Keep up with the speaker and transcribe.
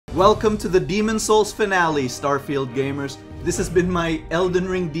Welcome to the Demon Souls finale, Starfield gamers. This has been my Elden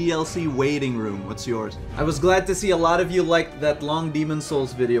Ring DLC waiting room. What's yours? I was glad to see a lot of you liked that long Demon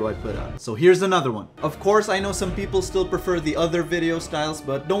Souls video I put out. So here's another one. Of course, I know some people still prefer the other video styles,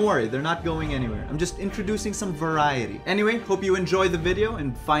 but don't worry, they're not going anywhere. I'm just introducing some variety. Anyway, hope you enjoy the video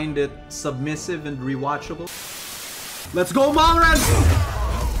and find it submissive and rewatchable. Let's go, Malran!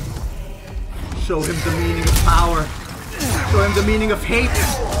 Show him the meaning of power. Show him the meaning of hate.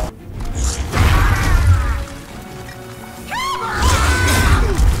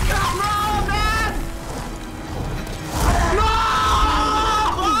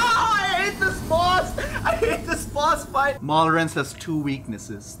 Malrens has two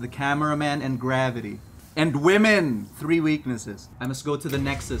weaknesses, the cameraman and gravity. And women! 3 weaknesses. I must go to the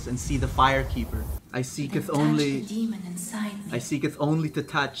Nexus and see the Firekeeper. I seeketh only to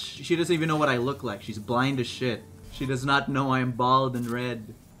touch. She doesn't even know what I look like. She's blind as shit. She does not know I am bald and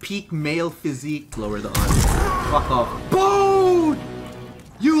red. Peak male physique. Lower the arm. Fuck off. Boom!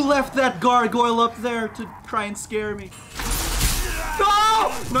 You left that gargoyle up there to try and scare me.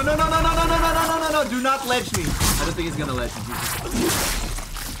 No! No, no, no, no, no, no, no, no, no, no, no, do not ledge me. I don't think he's gonna ledge me.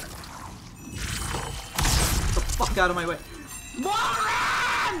 Get the fuck out of my way.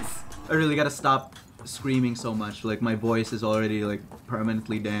 Morons! I really gotta stop screaming so much. Like, my voice is already, like,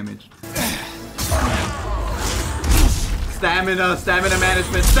 permanently damaged. Stamina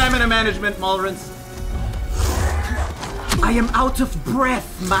management, Malrens. I am out of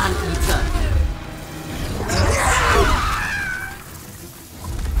breath, Maneater.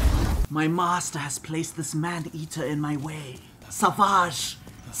 My master has placed this Maneater in my way. Savage!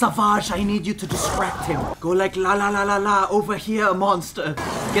 Savage, I need you to distract him. Go like la la la la la over here, monster.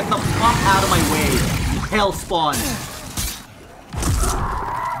 Get the fuck out of my way, you hellspawn.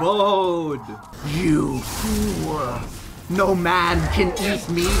 Bode. You fool. No man can eat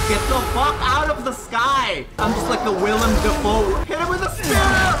me. Get the fuck out of the sky. I'm just like the Willem Dafoe. Hit him with a spear!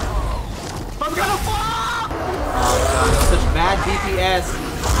 I'm gonna fall! Oh god, such bad DPS.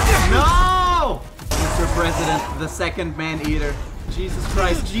 No! Mr. President, the second Maneater. Jesus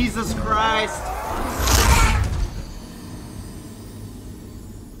Christ, Jesus Christ!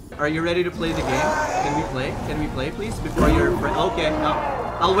 Are you ready to play the game? Can we play? Can we play, please? Before you're... Okay, no.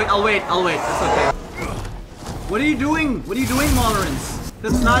 I'll wait. It's okay. What are you doing? What are you doing, Malrens?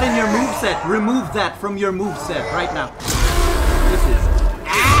 That's not in your moveset. Remove that from your moveset right now. This is...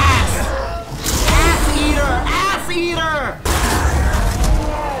 ass! Ass eater! Ass eater!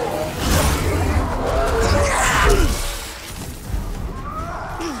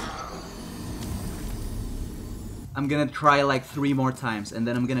 I'm gonna try like 3 more times and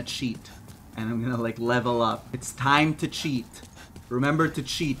then I'm gonna cheat. And I'm gonna like level up. It's time to cheat. Remember to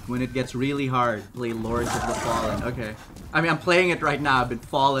cheat when it gets really hard. Play Lords of the Fallen. Okay. I mean, I'm playing it right now. I've been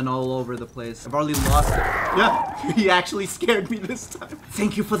falling all over the place. I've already lost it. Yeah, he actually scared me this time.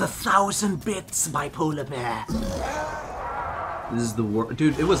 Thank you for the 1,000 bits, my polar bear. This is the worst.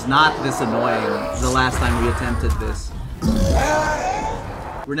 Dude, it was not this annoying the last time we attempted this.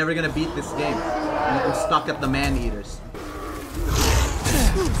 We're never gonna beat this game. I'm stuck at the Maneaters.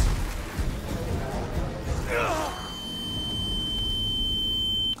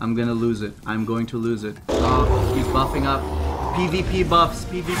 I'm gonna lose it. I'm going to lose it. Oh, he's buffing up. PvP buffs.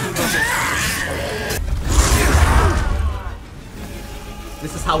 PvP buffs.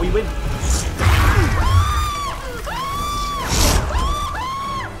 This is how we win.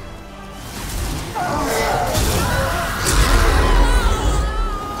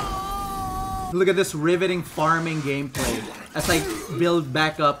 Look at this riveting farming gameplay as I build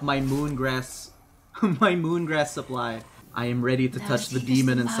back up my moongrass, my moongrass supply. I am ready to touch the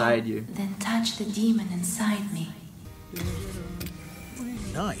demon inside you. Then touch the demon inside me.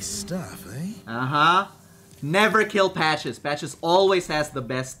 Nice stuff, eh? Uh-huh. Never kill Patches. Patches always has the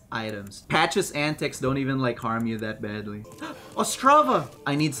best items. Patches' antics don't even like harm you that badly. Ostrava!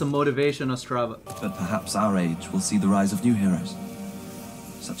 I need some motivation, Ostrava. But perhaps our age will see the rise of new heroes,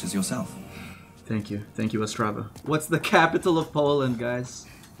 such as yourself. Thank you, Ostrava. What's the capital of Poland, guys?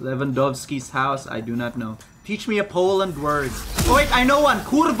 Lewandowski's house? I do not know. Teach me a Poland word. Oh wait, I know one!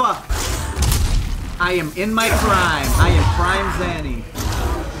 Kurwa! I am in my prime. I am prime Zanny.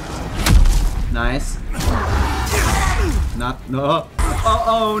 Nice. No.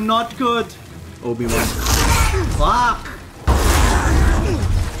 Uh-oh, not good. Obi-Wan. Fuck!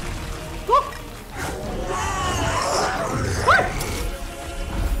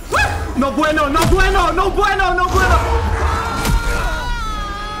 No bueno, no bueno, no bueno, no bueno!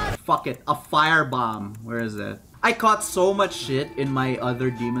 Fuck it, a firebomb. Where is that? I caught so much shit in my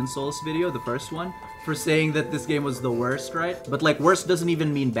other Demon Souls video, the first one, for saying that this game was the worst, right? But like, worst doesn't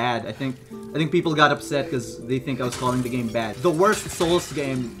even mean bad. I think people got upset because they think I was calling the game bad. The worst Souls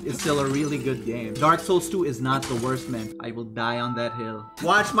game is still a really good game. Dark Souls 2 is not the worst, man. I will die on that hill.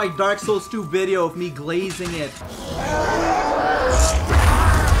 Watch my Dark Souls 2 video of me glazing it.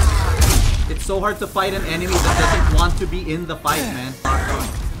 It's so hard to fight an enemy that doesn't want to be in the fight, man.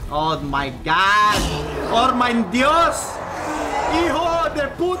 Oh my god! Oh my Dios! Hijo de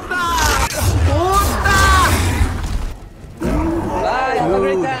puta! Puta!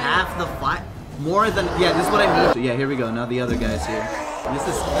 Dude, half the fight. More than, yeah, this is what I mean. Yeah, here we go. Now the other guy's here. This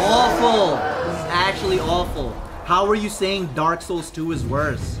is awful. This is actually awful. How are you saying Dark Souls 2 is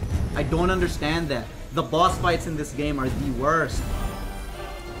worse? I don't understand that. The boss fights in this game are the worst.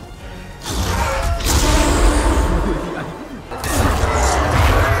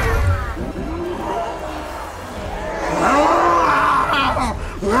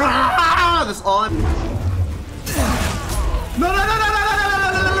 That's all I'm... No!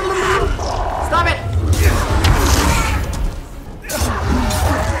 Stop it!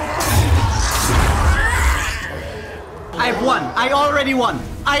 I've won. I already won.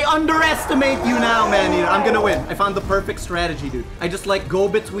 I underestimate you now, Maneater. I'm gonna win. I found the perfect strategy, dude. I just like go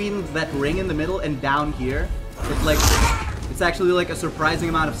between that ring in the middle and down here. It's like... It's actually like a surprising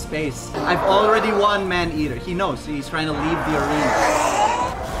amount of space. I've already won, Maneater. He knows. He's trying to leave the arena.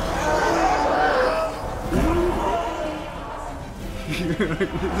 Look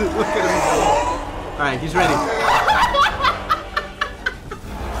at him. Alright, he's ready.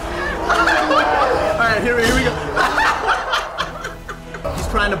 Alright, here we go. He's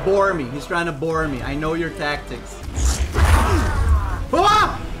trying to bore me. He's trying to bore me. I know your tactics.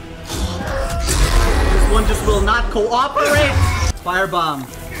 Ah! This one just will not cooperate. Firebomb.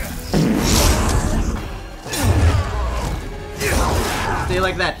 Stay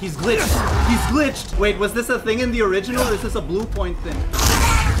like that. He's glitched. He's glitched. Wait, was this a thing in the original? Or is this a blue point thing?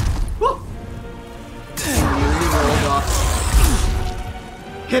 Woo! Nearly rolled off.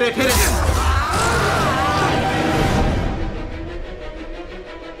 Hit it, hit it!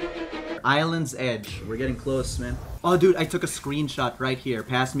 Island's Edge. We're getting close, man. Oh, dude, I took a screenshot right here.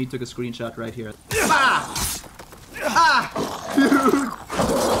 Past me took a screenshot right here. Ah! Ah! Dude!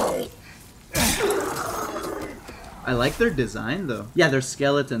 I like their design, though. Yeah, they're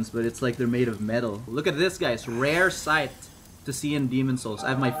skeletons, but it's like they're made of metal. Look at this, guys. Rare sight to see in Demon Souls. I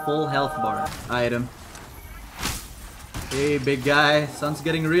have my full health bar. Item. Hey, big guy. Sun's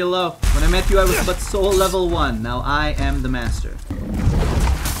getting real low. When I met you, I was but soul level 1. Now I am the master.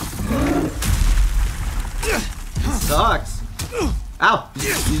 It sucks. Ow!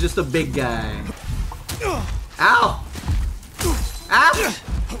 He's just a big guy. Ow! Ow!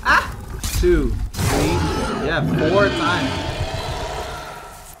 Ah! 2, 3, yeah, 4 times.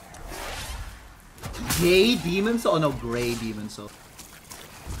 Gay Demon Soul? Oh no, Gray Demon Soul.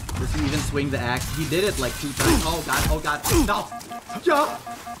 Does he even swing the axe? He did it like 2 times. Oh god, oh god. No! Yeah!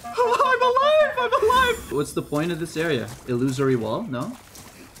 I'm alive! I'm alive! What's the point of this area? Illusory wall? No?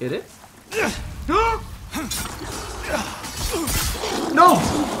 Hit it? No!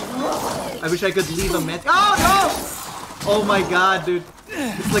 I wish I could leave a met. Oh no! Oh my god, dude.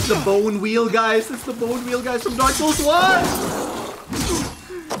 It's like the bone wheel guys. It's the bone wheel guys from Dark Souls 1!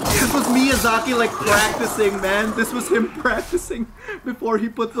 This was Miyazaki like practicing, man. This was him practicing before he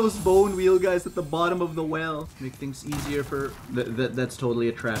put those bone wheel guys at the bottom of the well. Make things easier for... That's totally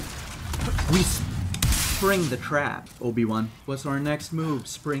a trap. We spring the trap, Obi-Wan. What's our next move?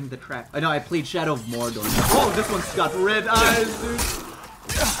 Spring the trap. I know, I played Shadow of Mordor. Oh, this one's got red eyes, dude.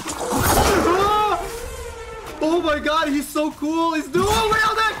 Oh my god, he's so cool! He's dual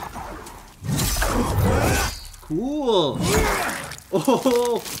wielding! Cool!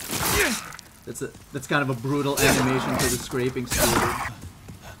 Oh! That's kind of a brutal animation for the scraping speed.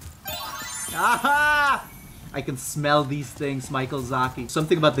 Aha! I can smell these things, Michael Zaki.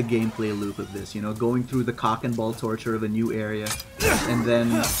 Something about the gameplay loop of this, you know, going through the cock and ball torture of a new area, and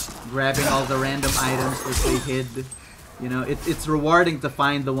then grabbing all the random items that they hid. You know, it's rewarding to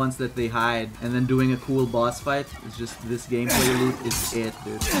find the ones that they hide, and then doing a cool boss fight. It's just, this gameplay loop is it,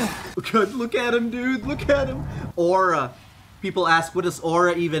 dude. God, look at him, dude. Look at him. Aura. People ask, what does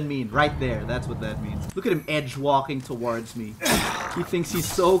aura even mean? Right there, that's what that means. Look at him edge walking towards me. He thinks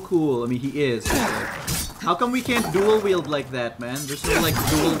he's so cool. I mean, he is. How come we can't dual wield like that, man? There's no like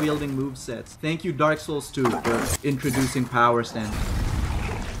dual wielding movesets. Thank you, Dark Souls 2, for introducing power stand.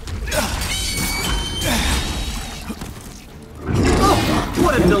 Oh,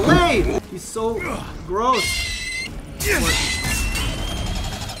 what a delay! He's so gross.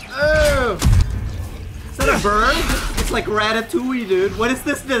 Oh. that a bird? It's like Ratatouille, dude. What is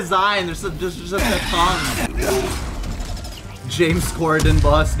this design? There's just a tongue. James Corden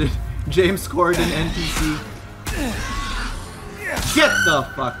boss, dude. James Corden NPC. Get the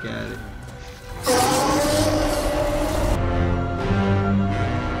fuck out of here.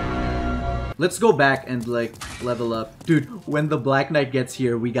 Let's go back and like level up. Dude, when the Black Knight gets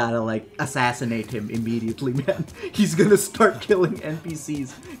here, we gotta like assassinate him immediately, man. He's gonna start killing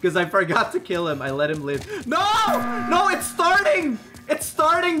NPCs. Because I forgot to kill him. I let him live. No! No, it's starting! It's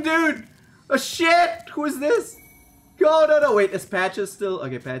starting, dude! Oh shit! Who is this? Go, no, wait, is Patches still?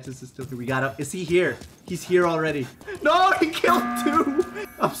 Okay, Patches is still here. We gotta, is he here? He's here already. No, he killed two!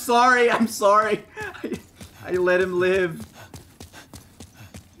 I'm sorry, I'm sorry. I let him live.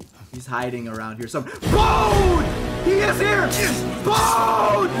 He's hiding around here. Boom! He is here!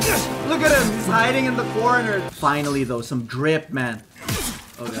 Boom! Look at him! He's hiding in the corner. Finally, though, some drip, man.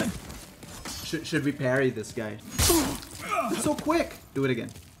 Oh god. Should we parry this guy? It's so quick. Do it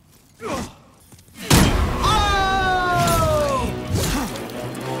again. Oh!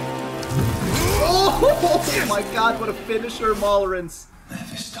 Oh my god! What a finisher, Malrance.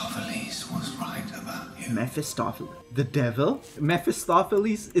 Mephistopheles was right about you. Mephistopheles? The devil?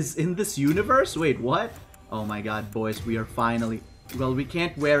 Mephistopheles is in this universe? Wait, what? Oh my god, boys, we are finally... Well, we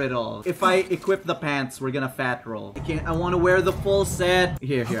can't wear it all. If I equip the pants, we're gonna fat roll. I want to wear the full set.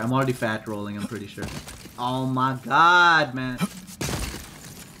 Here, I'm already fat rolling, I'm pretty sure. Oh my god, man.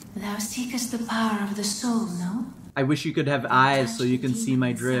 Thou seekest the power of the soul, no? I wish you could have eyes so you can see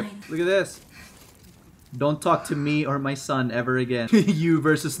my drip. Look at this. Don't talk to me or my son ever again. You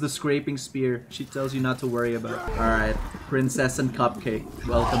versus the scraping spear. She tells you not to worry about. Alright. Princess and Cupcake.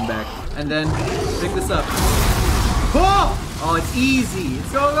 Welcome back. And then, pick this up. Oh! Oh, it's easy.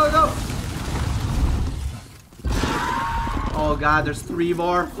 It's go, go, go! Oh god, there's 3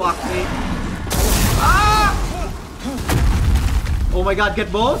 more. Fuck me. Ah! Oh my god,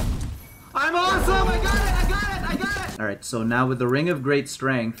 get both? I'm awesome! I got it! I got it! I got it! Alright, so now with the Ring of Great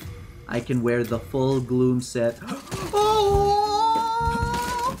Strength, I can wear the full Gloom set.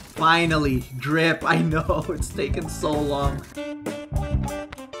 Oh! Finally, drip. I know, it's taken so long.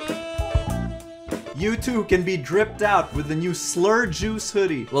 You too can be dripped out with the new Slur Juice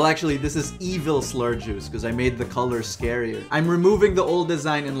hoodie. Well, actually, this is Evil Slur Juice because I made the colors scarier. I'm removing the old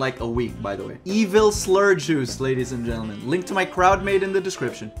design in like a week, by the way. Evil Slur Juice, ladies and gentlemen. Link to my crowd made in the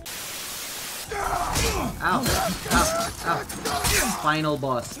description. Ow. Ow. Ow. Final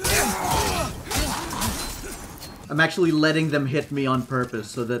boss. I'm actually letting them hit me on purpose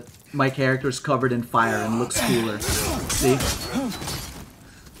so that my character's covered in fire and looks cooler. See?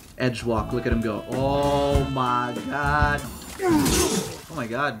 Edge walk. Look at him go. Oh my god. Oh my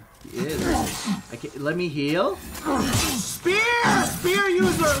god. He is. Let me heal. Spear! Spear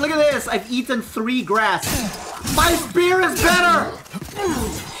user! Look at this. I've eaten 3 grass. My spear is better!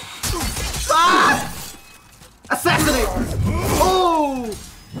 Ah! Assassinate! Oh!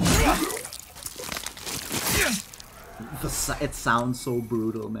 It sounds so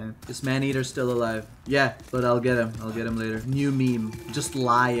brutal, man. Is Maneater still alive? Yeah, but I'll get him. I'll get him later. New meme. Just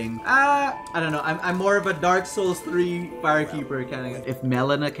lying. I don't know. I'm more of a Dark Souls 3 Firekeeper kind of guy. If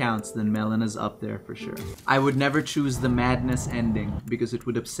Melina counts, then Melina's up there for sure. I would never choose the madness ending because it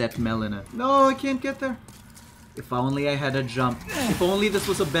would upset Melina. No, I can't get there. If only I had a jump. If only this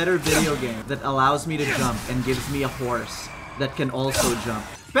was a better video game that allows me to jump and gives me a horse that can also jump.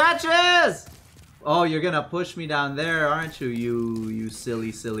 Patches! Oh, you're gonna push me down there, aren't you, you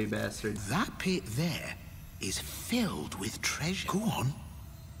silly, silly bastard. That pit there is filled with treasure. Go on,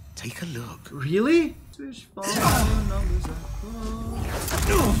 take a look. Really?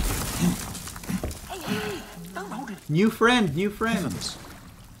 New friend, new friend. Heavens.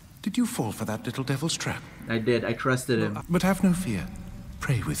 Did you fall for that little devil's trap? I did, I trusted him. But have no fear.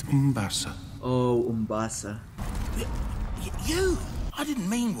 Pray with Umbasa. Oh, Umbasa. You! I didn't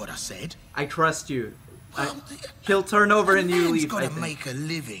mean what I said. I trust you. He'll turn over a new leaf, I gotta think. make a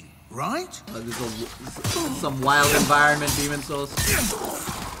living, right? There's some wild environment, Demon Souls.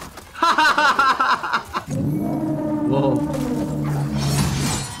 Whoa.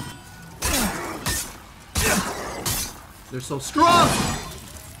 They're so strong!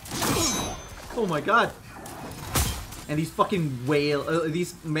 Oh my god. And these fucking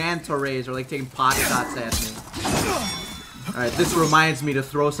these manta rays are like taking pot shots at me. Alright, this reminds me to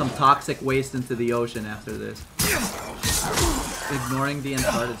throw some toxic waste into the ocean after this. Ignoring the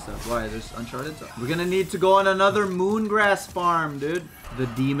Uncharted stuff. Why? There's Uncharted stuff. We're gonna need to go on another moongrass farm, dude. The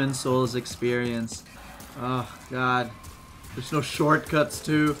Demon Souls experience. Oh, God. There's no shortcuts,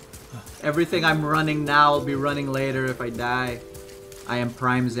 too. Everything I'm running now will be running later if I die. I am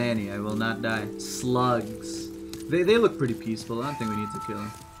Prime Zanny. I will not die. Slugs. They look pretty peaceful. I don't think we need to kill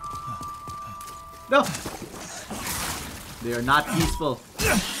them. No! They are not peaceful.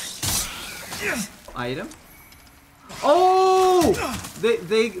 Item? Oh! They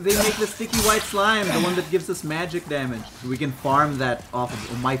make the sticky white slime, the one that gives us magic damage. We can farm that off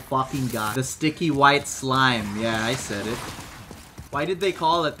of, oh my fucking god. The sticky white slime. Yeah, I said it. Why did they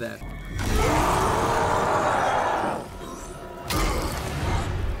call it that?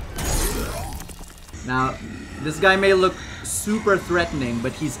 Now, this guy may look super threatening,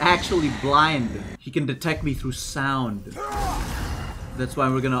 but he's actually blind. He can detect me through sound. That's why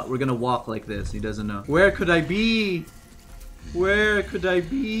we're gonna walk like this. He doesn't know. Where could I be? Where could I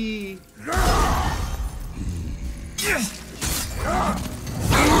be?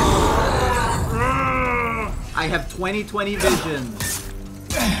 I have 20/20 vision.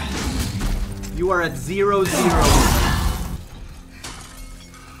 You are at 0/0.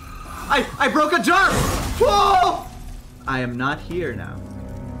 I broke a jar! Whoa! I am not here now.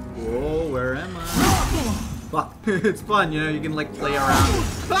 Whoa, where am I? Fuck, it's fun, you know, you can like play around.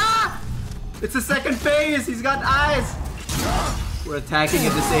 Ah! It's the second phase, he's got eyes! We're attacking a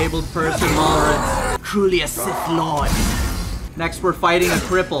disabled person, Malrits. Truly a Sith Lord. Next, we're fighting a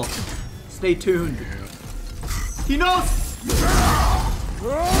cripple. Stay tuned. He knows!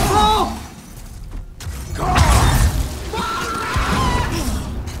 Oh!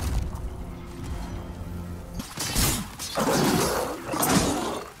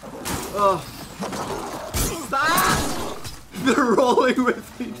 Oh. Stop! They're rolling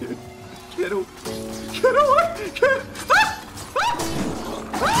with me, dude. Get away. Get away! Get...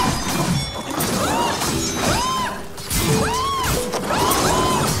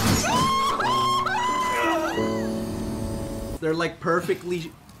 They're like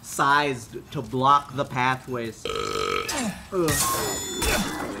perfectly sized to block the pathways. Ugh.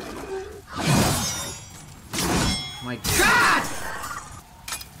 My god!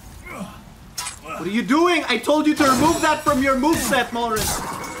 What are you doing? I told you to remove that from your moveset, Malrits.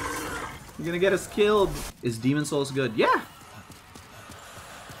 You're gonna get us killed. Is Demon Souls good? Yeah.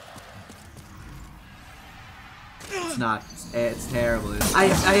 It's not. It's terrible. I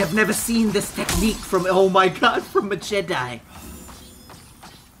have never seen this technique from, oh my god, from a Jedi.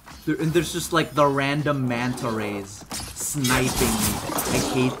 And there's just like the random manta rays sniping me. I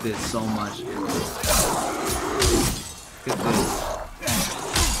hate this so much. Look at this.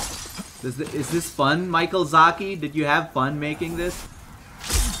 Is this fun, Michael Zaki? Did you have fun making this?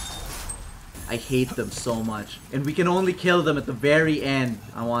 I hate them so much. And we can only kill them at the very end.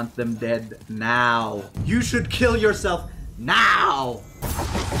 I want them dead now. You should kill yourself now!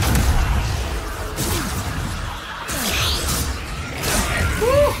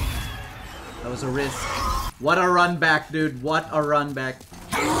 Woo! That was a risk. What a run back, dude. What a run back.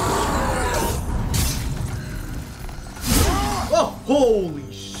 Oh,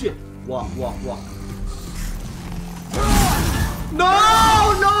 holy shit. Walk, walk, walk. No!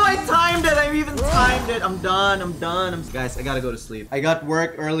 No! I timed it! I even timed it! I'm done, I'm done. Guys, I gotta go to sleep. I got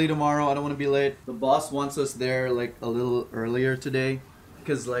work early tomorrow. I don't want to be late. The boss wants us there like a little earlier today.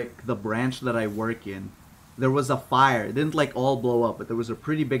 Because like the branch that I work in, there was a fire. It didn't like all blow up, but there was a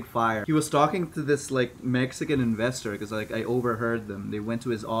pretty big fire. He was talking to this like Mexican investor because like I overheard them. They went to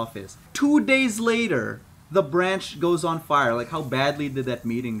his office. 2 days later, the branch goes on fire. Like, how badly did that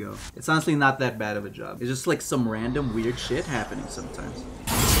meeting go? It's honestly not that bad of a job. It's just like some random weird shit happening sometimes.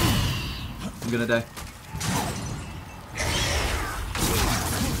 I'm gonna die.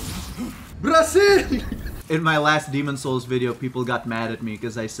 Brazil! In my last Demon Souls video, people got mad at me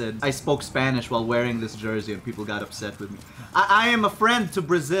because I said I spoke Spanish while wearing this jersey and people got upset with me. I am a friend to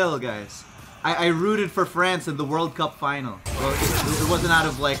Brazil, guys. I rooted for France in the World Cup final. Well, it wasn't out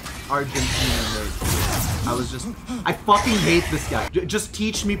of like Argentina. I fucking hate this guy. Just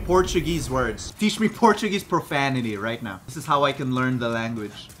teach me Portuguese words. Teach me Portuguese profanity right now. This is how I can learn the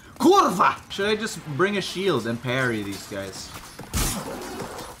language. Curva! Should I just bring a shield and parry these guys?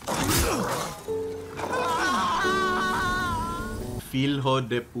 Filho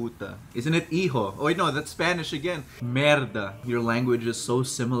de puta. Isn't it hijo? Oh wait, no, that's Spanish again. Merda. Your language is so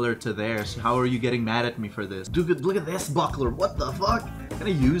similar to theirs. How are you getting mad at me for this? Dude, look at this buckler. What the fuck? Can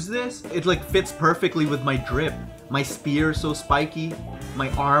I use this? It like fits perfectly with my drip. My spear is so spiky. My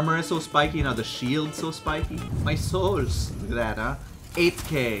armor is so spiky. Now the shield's so spiky. My souls. Look at that, huh?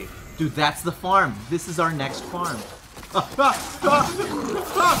 8K. Dude, that's the farm. This is our next farm.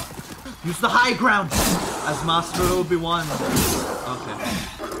 Use the high ground as Master Obi-Wan. Okay.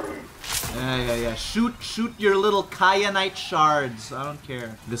 Yeah. Shoot your little kyanite shards. I don't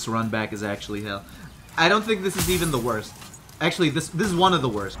care. This run back is actually hell. I don't think this is even the worst. Actually, this is one of the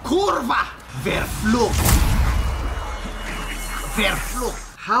worst. Kurva! Verflucht!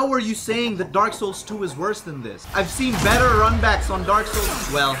 Verflucht! How are you saying that Dark Souls 2 is worse than this? I've seen better runbacks on Dark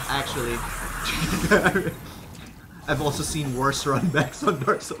Souls. Well, actually. I've also seen worse runbacks on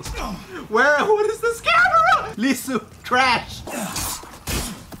Dark Souls. What is this camera? Lisu, crash!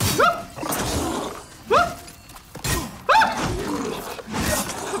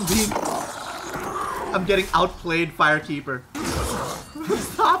 I'm getting outplayed, Firekeeper.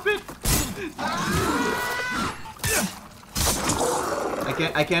 Stop it!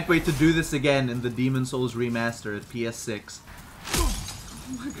 I can't wait to do this again in the Demon Souls remaster at PS6. Oh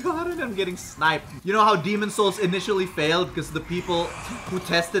my god, and I'm getting sniped. You know how Demon Souls initially failed because the people who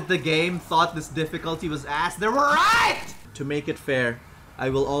tested the game thought this difficulty was ass? They were right! To make it fair, I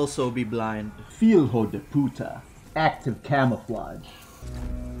will also be blind. Filho de puta. Active camouflage.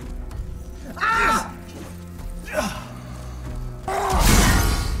 Ah!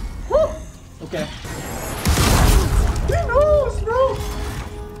 Woo! Okay. He knows, bro!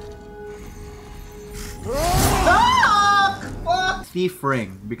 Ah! Fuck! Thief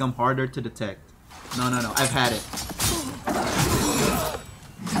ring. Become harder to detect. No, I've had it.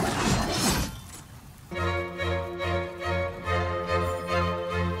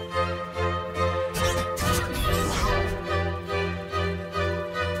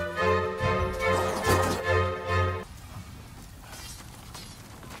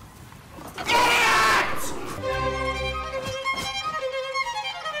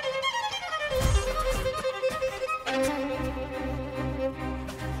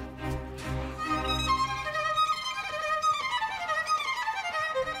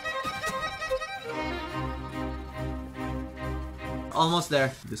 Almost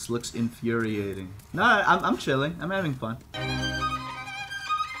there. This looks infuriating. No, I'm chilling. I'm having fun.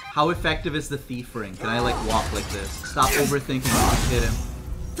 How effective is the thief ring? Can I like walk like this? Stop overthinking it. Hit him.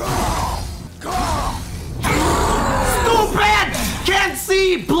 Stupid! Can't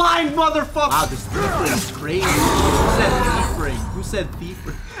see! Blind motherfucker! Wow, this thief ring is crazy. Who said thief ring? Who said thief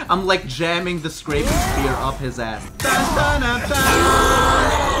ring? I'm like jamming the scraping spear up his ass.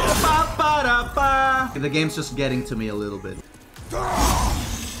 The game's just getting to me a little bit.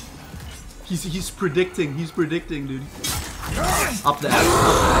 He's predicting, dude. Up the ass.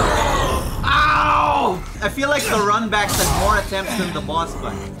 Ow! I feel like the runbacks had more attempts than the boss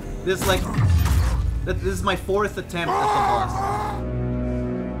fight. This is my 4th attempt at the boss.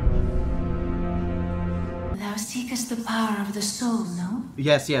 Thou seekest the power of the soul, no?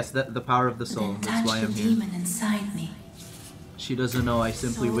 Yes, the power of the soul. Then That's why touch I'm the here. demon inside me. She doesn't know. I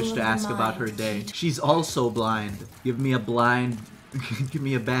simply Soul wish of to the ask about her mind. day. She's also blind. Give me a blind... Give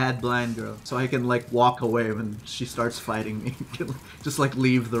me a bad blind girl. So I can like walk away when she starts fighting me. Just like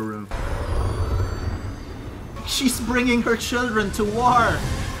leave the room. She's bringing her children to war!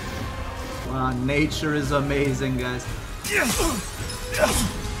 Wow, nature is amazing, guys.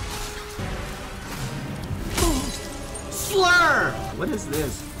 Slur! What is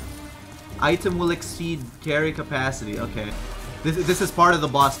this? Item will exceed carry capacity. Okay. This is part of the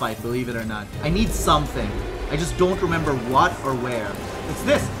boss fight, believe it or not. I need something. I just don't remember what or where. It's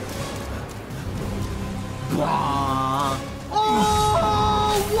this! Oh,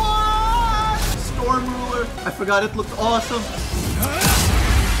 what? Storm Ruler. I forgot it looked awesome.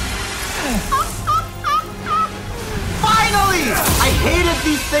 Finally! I hated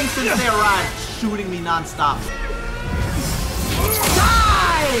these things since they arrived. Shooting me non-stop.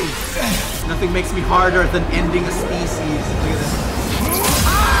 Die! Nothing makes me harder than ending a species. Look at this.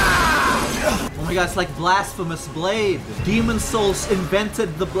 Oh my god, it's like Blasphemous Blade. Demon Souls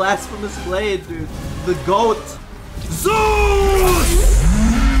invented the Blasphemous Blade, dude. The GOAT. Zeus!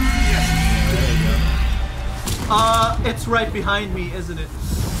 There you go. It's right behind me, isn't it?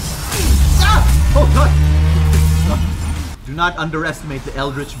 Ah! Oh god! Do not underestimate the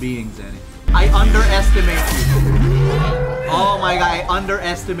eldritch beings, Annie. I underestimate you. Oh my god, I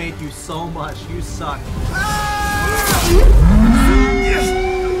underestimate you so much. You suck.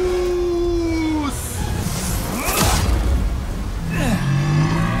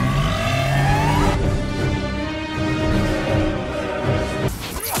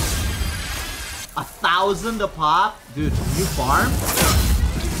 $1,000 a pop? Dude, you farm?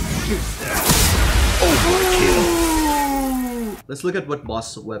 Overkill. Let's look at what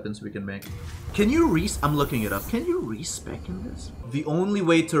boss weapons we can make. Can you I'm looking it up. Can you respec in this? The only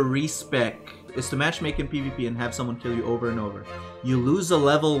way to respec is to matchmake in PvP and have someone kill you over and over. You lose a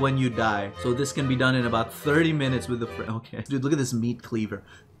level when you die, so this can be done in about 30 minutes with a friend. Okay. Dude, look at this meat cleaver.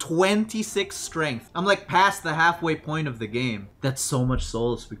 26 strength. I'm like past the halfway point of the game. That's so much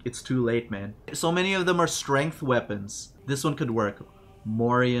souls. It's too late, man. So many of them are strength weapons. This one could work.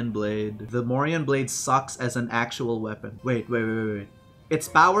 Morian Blade. The Morian Blade sucks as an actual weapon. Wait. Its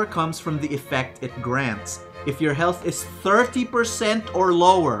power comes from the effect it grants. If your health is 30% or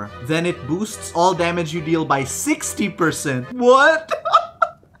lower, then it boosts all damage you deal by 60%. What?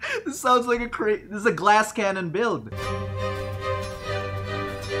 This sounds like this is a glass cannon build.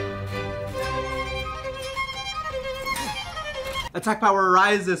 Attack power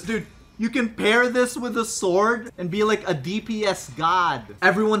rises, dude. You can pair this with a sword and be like a DPS god.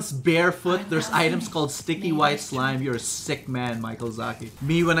 Everyone's barefoot. There's items called sticky white slime. You're a sick man, Michael Zaki.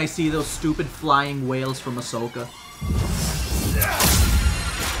 Me when I see those stupid flying whales from Ahsoka.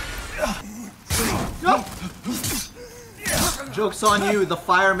 Joke's on you. The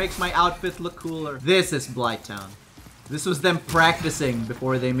fire makes my outfit look cooler. This is Blighttown. This was them practicing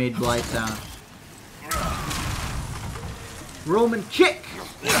before they made Blighttown. Roman kick!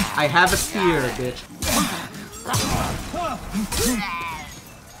 I have a spear, bitch.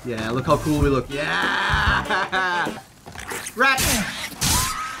 Yeah, look how cool we look. Yeah! Rat!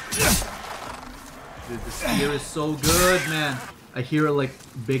 Dude, the spear is so good, man. I hear like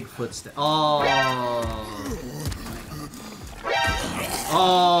big footsteps. Oh!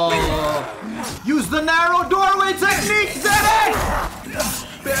 Oh! Use the narrow doorway technique, Zeddy!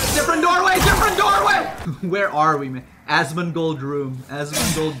 Different doorway, different doorway! Where are we, man? Asmongold room.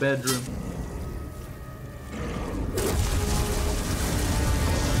 Asmongold bedroom.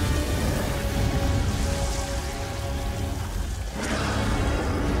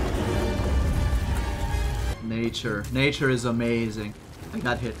 Nature. Nature is amazing. I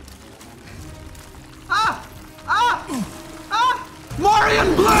got hit. Ah! Ah! Ah!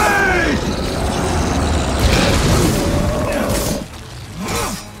 Morian Blade!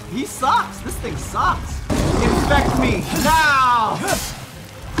 He sucks. This thing sucks. Infect me now!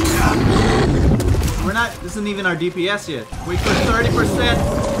 We're not. This isn't even our DPS yet. Wait for 30%.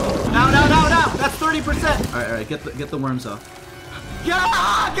 Now! That's 30%. All right. Get the worms off. Get him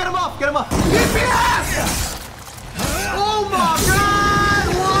off! Get him off! DPS! Oh my God!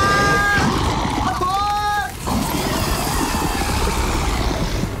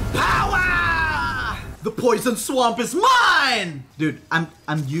 What? Power! The poison swamp is mine! Dude, I'm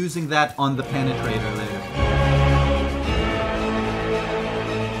using that on the Penetrator later.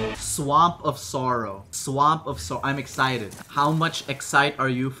 Swamp of Sorrow. Swamp of Sorrow. I'm excited. How much excite are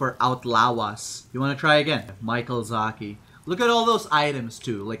you for Outlawas? You want to try again? Michael Zaki. Look at all those items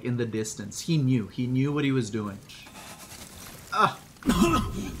too, like in the distance. He knew what he was doing. I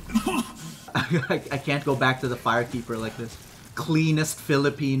can't go back to the Firekeeper like this. Cleanest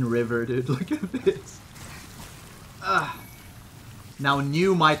Philippine river, dude. Look at this. Now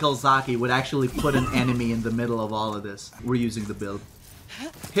new Michael Zaki would actually put an enemy in the middle of all of this. We're using the build.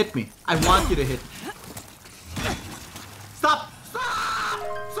 Hit me. I want you to hit me. Stop! Stop!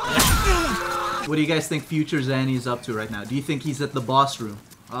 Stop! What do you guys think Future Zanny is up to right now? Do you think he's at the boss room?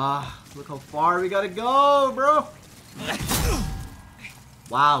 Look how far we gotta go, bro!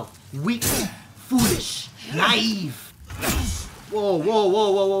 Wow. Weak, foolish, naive. Whoa, whoa,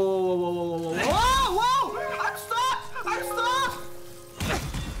 whoa, whoa, whoa, whoa, whoa, whoa, whoa, whoa, whoa, whoa! I'm stuck! I'm stuck!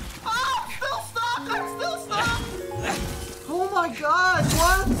 I'm still stuck! I'm still stuck! Oh my God,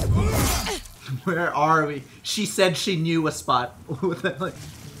 what? Where are we? She said she knew a spot. What the like?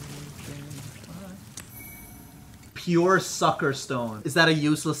 Pure sucker stone. Is that a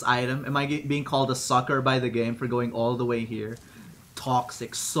useless item? Am I being called a sucker by the game for going all the way here?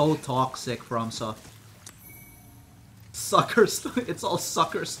 Toxic, so toxic, FromSoft. Sucker stone. It's all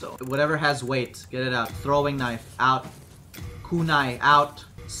sucker stone. Whatever has weight, get it out. Throwing knife out. Kunai out.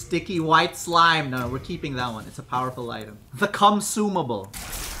 Sticky white slime. No, we're keeping that one. It's a powerful item. The consumable.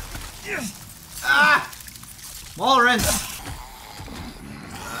 Ah! Malrens.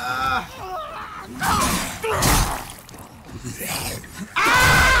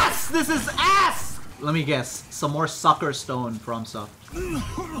 Ass! This is ass! Let me guess. Some more sucker stone from stuff.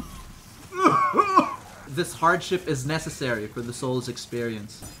 This hardship is necessary for the Souls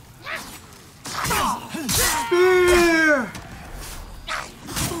experience. Spear!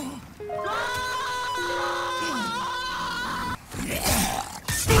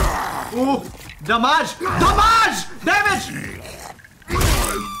 Ooh! Damage! Damage! Damage!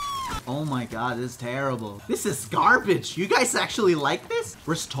 Oh my god, this is terrible. This is garbage. You guys actually like this?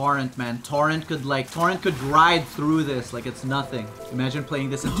 Where's Torrent, man? Torrent could ride through this like it's nothing. Imagine playing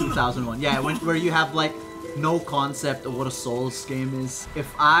this in 2001. Yeah, where you have like no concept of what a Souls game is. If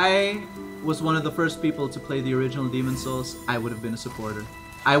I was one of the first people to play the original Demon Souls, I would have been a supporter.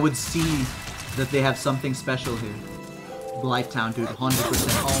 I would see that they have something special here. Blighttown, dude, 100%.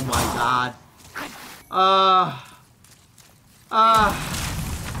 Oh my god.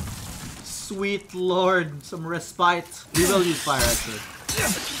 Sweet lord, some respite. We will use fire actually.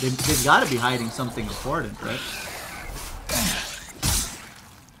 They've got to be hiding something important, right?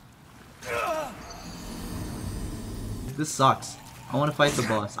 This sucks. I want to fight the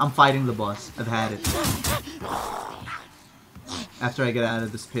boss. I'm fighting the boss. I've had it. After I get out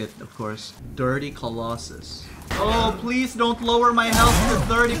of this pit, of course. Dirty Colossus. Oh, please don't lower my health to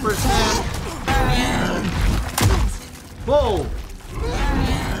 30%. Whoa!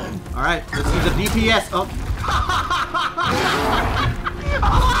 Alright, let's do the DPS. Oh.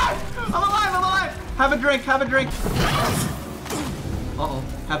 I'm alive! Have a drink. Uh-oh.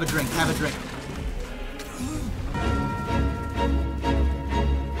 Have a drink.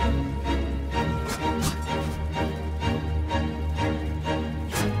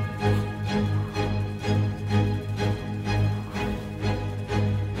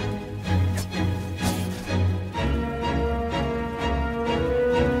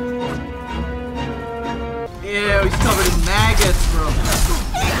 Ew, he's covered in maggots, bro.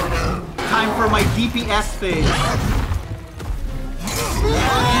 Time for my DPS phase.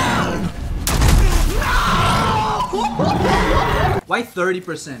 Why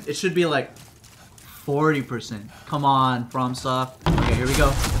 30%? It should be like 40%. Come on, FromSoft. Okay, here we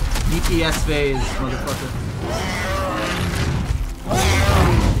go. DPS phase, motherfucker.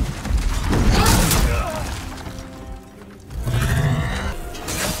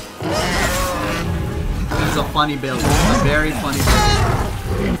 This is a funny build. A very funny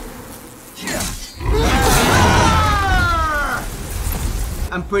build.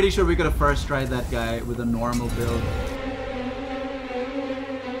 I'm pretty sure we could have first tried that guy with a normal build.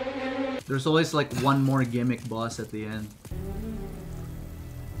 There's always like one more gimmick boss at the end.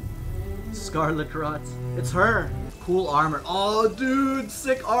 Scarlet Rot. It's her. Cool armor. Oh, dude,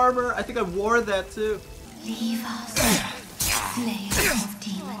 sick armor. I think I wore that too. Leave us, slayer of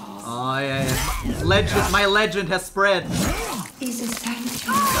demons. Oh yeah. My legend has spread. Is a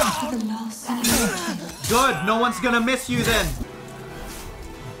sanctuary for the lost and immortal. Good. No one's gonna miss you then.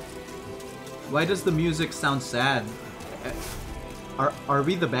 Why does the music sound sad? Are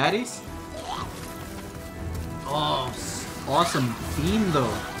we the baddies? Oh, awesome theme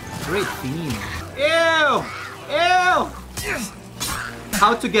though. Great theme. Ew! Ew!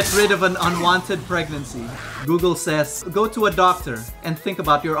 How to get rid of an unwanted pregnancy. Google says, go to a doctor and think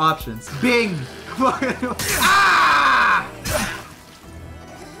about your options. Bing! Ah!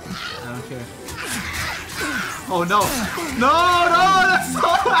 I don't care. Oh no. No, that's so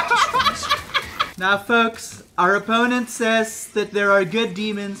Now folks, our opponent says that there are good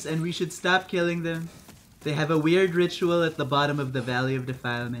demons and we should stop killing them. They have a weird ritual at the bottom of the Valley of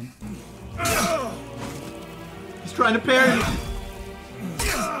Defilement. He's trying to parry.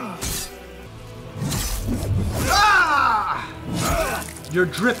 Ah! Your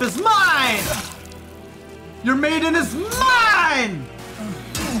drip is mine! Your maiden is mine!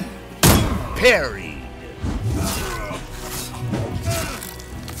 Parry.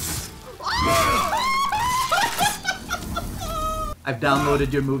 I've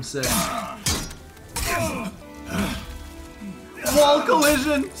downloaded your moveset. Wall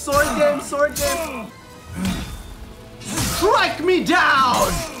collision! Sword game! Strike me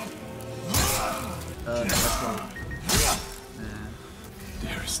down!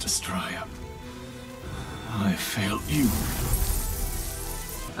 Dearest Astraea, I failed you.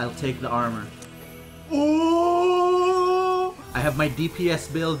 I'll take the armor. Ooh! I have my DPS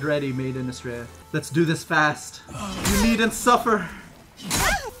build ready, Maiden Astraea. Let's do this fast. You needn't suffer.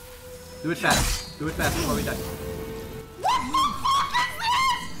 Do it fast. Do it fast before we die.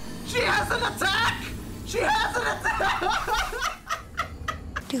 She has an attack! She has an attack!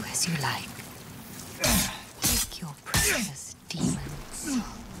 Do as you like. Take your precious demon soul.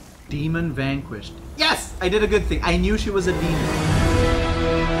 Demon vanquished. Yes! I did a good thing. I knew she was a demon.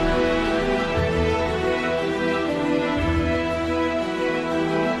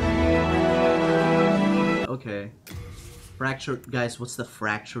 Okay. Fractured. Guys, what's the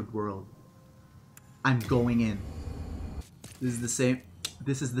fractured world? I'm going in. This is the same.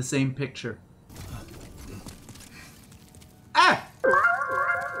 This is the same picture. Ah!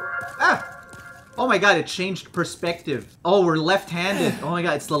 Ah! Oh my god, it changed perspective. Oh, we're left-handed. Oh my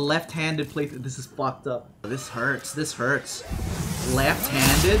god, it's the left-handed play. This is fucked up. This hurts. This hurts.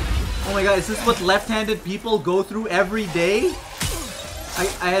 Left-handed? Oh my god, is this what left-handed people go through every day? I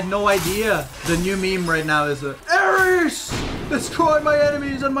had no idea. The new meme right now is Ares! Destroy my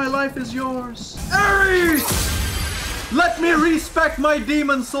enemies and my life is yours. Ares! Let me respect my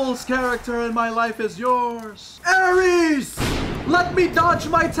Demon Souls character and my life is yours. Ares! Let me dodge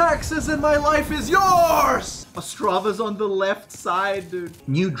my taxes and my life is yours! Ostrava's on the left side, dude.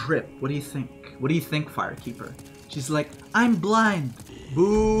 New drip. What do you think? What do you think, Firekeeper? She's like, I'm blind.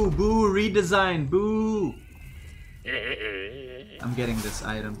 Boo, boo, redesign, boo. I'm getting this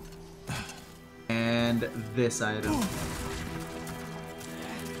item. And this item.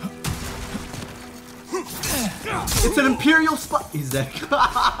 It's an Imperial spot. He's dead.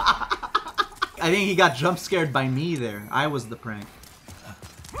 I think he got jump scared by me there. I was the prank.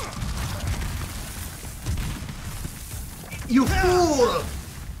 You fool!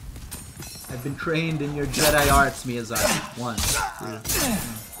 I've been trained in your Jedi arts, Miyazaki. 1, 2.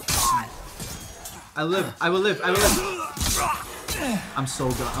 I live. I will live. I will live. I'm so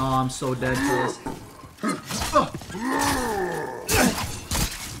good. Oh, I'm so dead for this.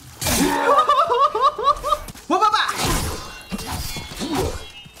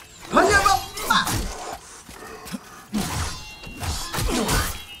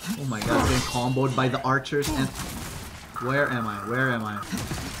 Oh my god, I'm getting comboed by the archers and... Where am I? Where am I?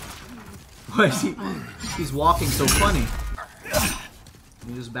 Why is he... He's walking so funny.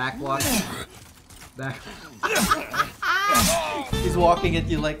 You just backwalk. Back. He's walking at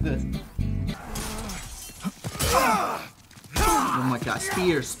you like this. Oh my god.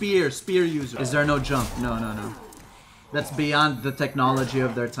 Spear, spear, spear user. Is there no jump? No, no, no. That's beyond the technology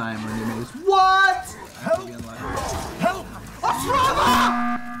of their time when they made this. What? Help! Help!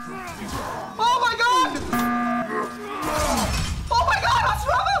 Ostrava! Oh my god! Oh my god,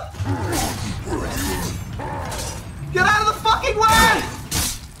 Ostrava! Get out of the fucking way!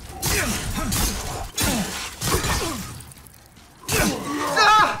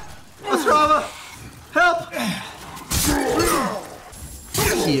 Ah! Ostrava! Help!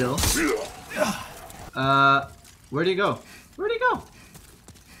 Heal. Where'd he go? Where'd he go?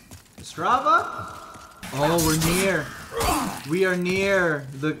 Ostrava? Oh, we're near. We are near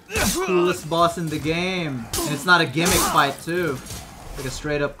the coolest boss in the game. And it's not a gimmick fight, too. It's like a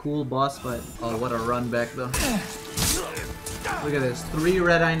straight up cool boss fight. Oh, what a run back, though. Look at this. 3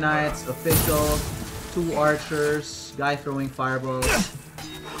 Red-Eye Knights, official, 2 archers, guy throwing fireballs.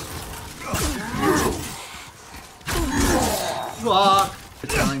 Fuck!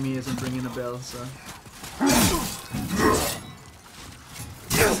 You're telling me isn't ringing a bell, so...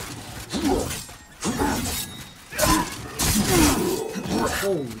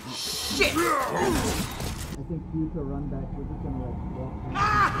 Holy shit! I think due to run back, we're just gonna like walk.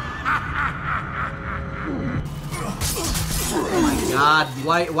 Oh my god,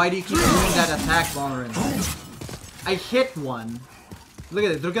 why do you keep doing that attack, Valorant? I hit one. Look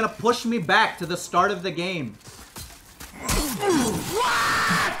at it, they're gonna push me back to the start of the game.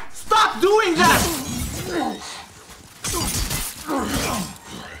 Stop doing that!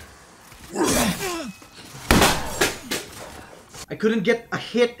 I couldn't get a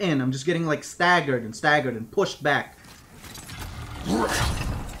hit in. I'm just getting like staggered and pushed back. I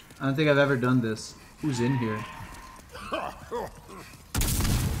don't think I've ever done this. Who's in here?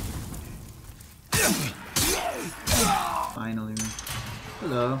 Finally, man.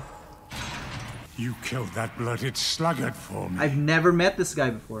 Hello. You killed that blooded sluggard for me. I've never met this guy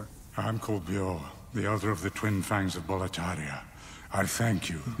before. I'm called Bior, the elder of the Twin Fangs of Blighttown. I thank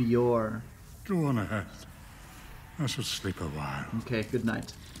you. Bior. Go on ahead. I shall sleep a while. Okay, good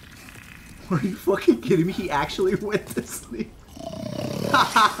night. Are you fucking kidding me? He actually went to sleep.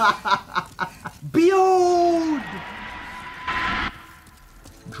 Behold!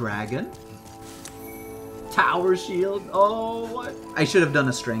 Dragon? Tower shield? Oh, what? I should have done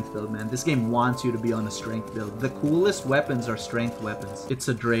a strength build, man. This game wants you to be on a strength build. The coolest weapons are strength weapons. It's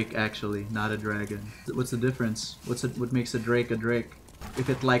a drake, actually, not a dragon. What's the difference? What makes a drake a drake? If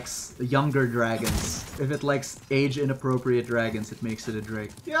it likes younger dragons, if it likes age-inappropriate dragons, it makes it a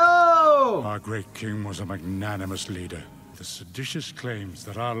drake. Yo! Our great king was a magnanimous leader. The seditious claims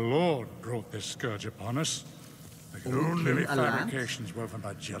that our lord brought this scourge upon us, they could only be fabrications woven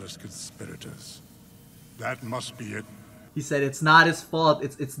by jealous conspirators. That must be it. He said it's not his fault,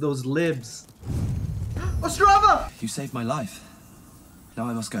 it's those libs. Ostrava! You saved my life. Now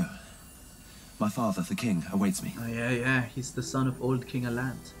I must go. My father, the king, awaits me. Oh yeah, he's the son of old King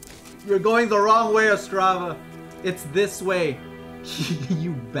Allant. You're going the wrong way, Ostrava. It's this way.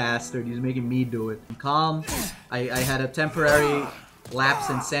 You bastard, he's making me do it. I'm calm. I had a temporary lapse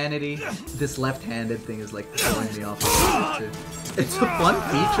in sanity. This left-handed thing is like throwing me off. It's a fun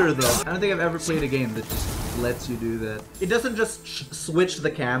feature though. I don't think I've ever played a game that just lets you do that. It doesn't just switch the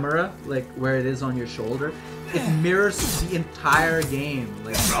camera, like where it is on your shoulder. It mirrors the entire game,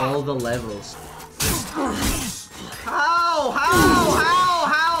 like all the levels. How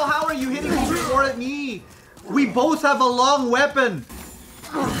are you hitting me before at me? We both have a long weapon!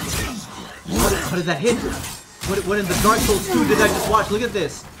 What did that hit? What in the Dark Souls 2 did I just watch? Look at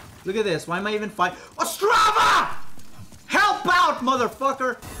this. Look at this. Why am I even fighting? Ostrava! Help out,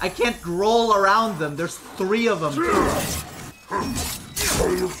 motherfucker! I can't roll around them. There's 3 of them. God,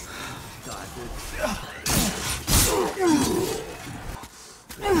 dude.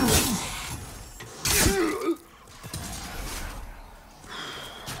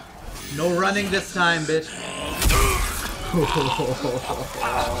 No running this time, bitch.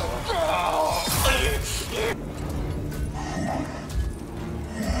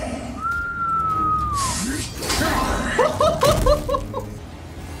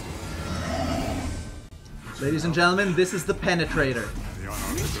 Ladies and gentlemen, this is the Penetrator.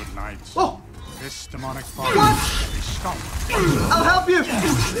 Oh! This demonic fire will be stopped. I'll help you!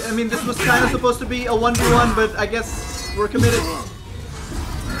 I mean, this was kind of supposed to be a 1v1, but I guess we're committed.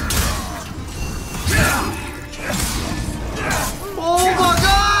 Oh my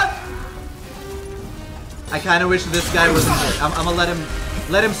god! I kind of wish this guy wasn't here. I'm gonna let him solo.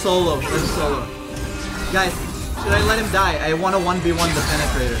 Let him solo. Guys, should I let him die? I want to 1v1 the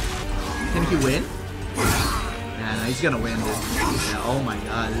Penetrator. Can he win? Yeah, no, he's gonna win, dude. Yeah, oh my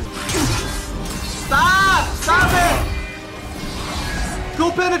god. Stop! Stop it!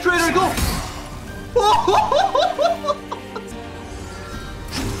 Go Penetrator, go!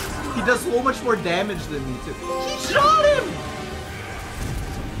 He does so much more damage than me too. He shot him!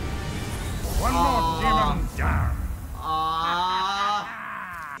 One more demon down.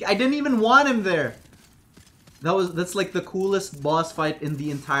 I didn't even want him there. That's like the coolest boss fight in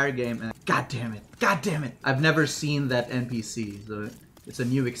the entire game. God damn it. God damn it. I've never seen that NPC, so it's a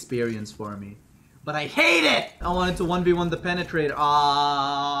new experience for me. But I hate it! I wanted to 1v1 the Penetrator.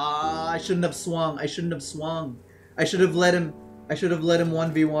 I shouldn't have swung. I shouldn't have swung. I should have let him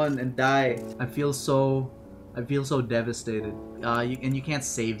 1v1 and die. I feel so devastated. And you can't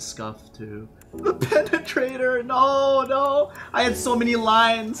save Scuff too. The Penetrator, no. I had so many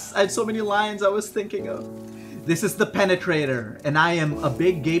lines. I was thinking of. This is the Penetrator, and I am a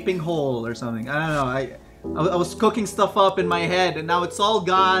big gaping hole or something. I don't know. I was cooking stuff up in my head, and now it's all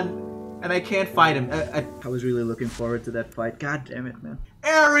gone, and I can't fight him. I was really looking forward to that fight. God damn it, man.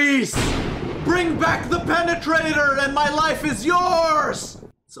 Ares! Bring back the Penetrator, and my life is yours!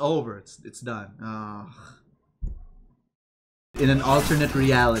 It's over. It's done. Oh. In an alternate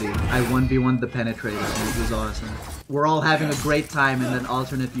reality, I 1v1 the Penetrator, and it was awesome. We're all having a great time in an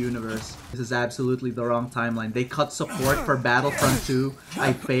alternate universe. This is absolutely the wrong timeline. They cut support for Battlefront 2.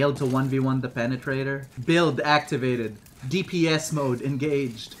 I failed to 1v1 the Penetrator. Build activated. DPS mode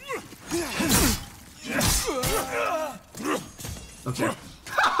engaged. Okay.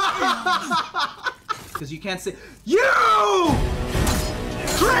 Because you can't say, you!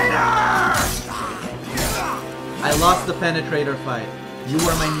 Traitor! I lost the Penetrator fight. You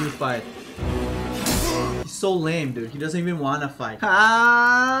are my new fight. He's so lame, dude. He doesn't even want to fight.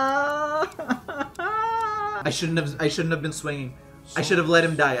 I shouldn't have been swinging. I should have let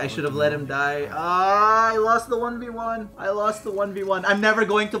him die. I lost the 1v1. I'm never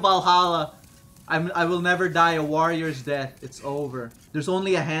going to Valhalla. I will never die a warrior's death. It's over. There's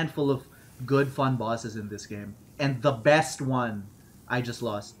only a handful of good fun bosses in this game. And the best one I just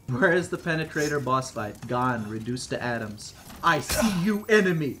lost. Where is the Penetrator boss fight? Gone, reduced to atoms. I see you,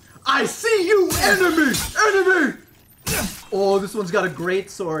 enemy! I see you, enemy! Enemy! Oh, this one's got a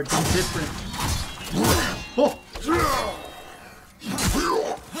great sword. It's different. Oh.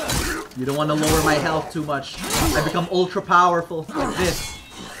 You don't want to lower my health too much. I become ultra powerful like this.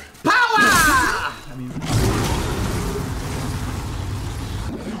 Power! I mean...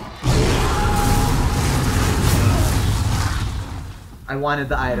 I wanted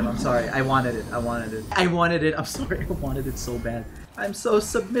the item, I'm sorry. I wanted it. I'm sorry, I wanted it so bad. I'm so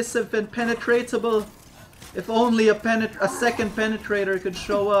submissive and penetratable. If only a second Penetrator could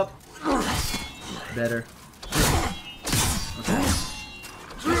show up. Better.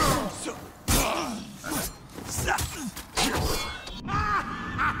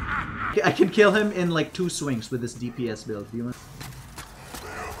 Okay. I can kill him in like 2 swings with this DPS build. Do you want?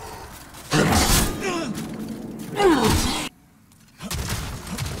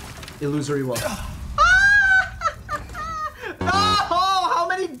 Illusory wall. No!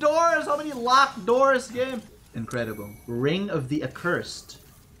 really locked doors, game. Incredible. Ring of the Accursed.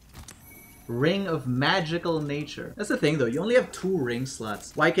 Ring of magical nature. That's the thing though, you only have 2 ring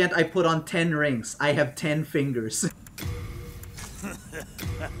slots. Why can't I put on 10 rings? I have 10 fingers.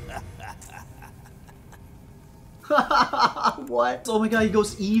 What? Oh my god, he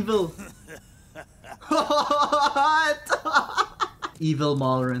goes evil. What? Evil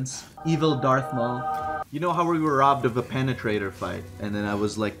Maulrins. Evil Darth Maul. You know how we were robbed of a Penetrator fight, and then I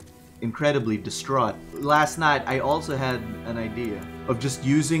was like incredibly distraught. Last night I also had an idea of just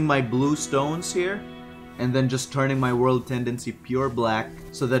using my blue stones here and then just turning my world tendency pure black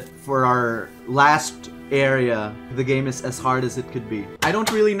so that for our last area the game is as hard as it could be. I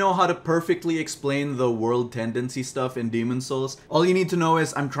don't really know how to perfectly explain the world tendency stuff in Demon's Souls. All you need to know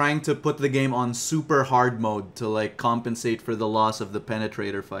is I'm trying to put the game on super hard mode to like compensate for the loss of the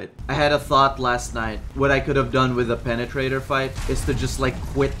Penetrator fight. I had a thought last night. What I could have done with the Penetrator fight is to just like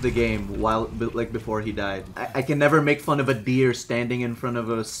quit the game while like before he died. I can never make fun of a deer standing in front of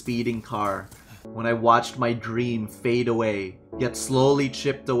a speeding car when I watched my dream fade away, get slowly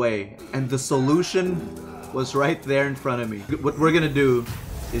chipped away, and the solution was right there in front of me. What we're gonna do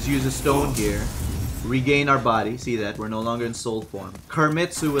is use a stone here, regain our body, see that, we're no longer in soul form.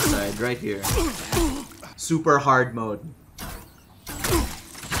 Commit suicide right here. Super hard mode.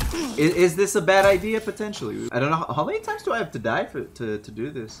 Is this a bad idea? Potentially. I don't know, how many times do I have to die to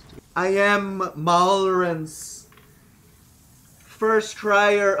do this? I am Maulrins. First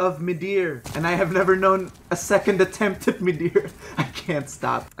trier of Maneater, and I have never known a second attempt at Maneater. I can't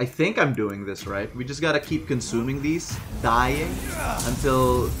stop. I think I'm doing this right. We just gotta keep consuming these, dying,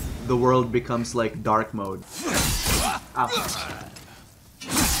 until the world becomes like dark mode. Ow.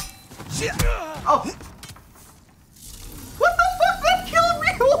 Oh! What the fuck? That killed me!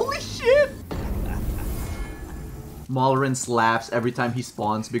 Holy shit! Maulrins laughs every time he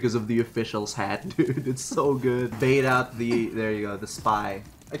spawns because of the official's hat, dude. It's so good. Bait out the... There you go, the spy.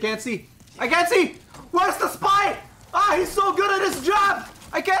 I can't see! I can't see! Where's the spy? Ah, he's so good at his job!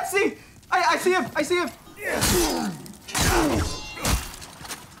 I can't see! I see him! I see him!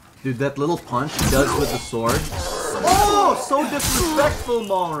 Dude, that little punch he does with the sword. Oh! So disrespectful,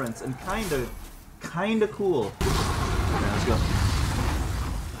 Maulrins. And kinda cool. Okay, let's go.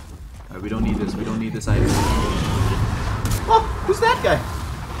 Alright, we don't need this. We don't need this item. Oh, who's that guy?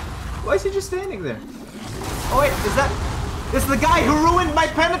 Why is he just standing there? Oh wait, is that... It's the guy who ruined my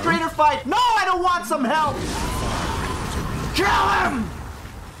Penetrator fight! No, I don't want some help! Kill him!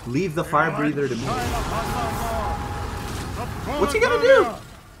 Leave the fire breather to me. What's he gonna do?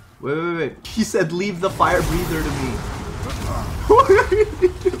 Wait. He said leave the fire breather to me. What are you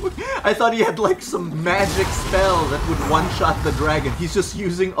doing? I thought he had like some magic spell that would one-shot the dragon. He's just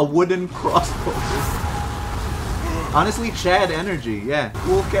using a wooden crossbow. Honestly, Chad energy, yeah.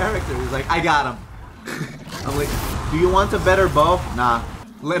 Cool character. He's like, I got him. I'm like, do you want a better bow? Nah.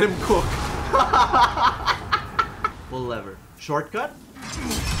 Let him cook. Full lever. Shortcut? Here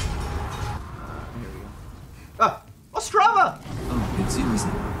we go. Ah! Ostrava! Oh, it's you, is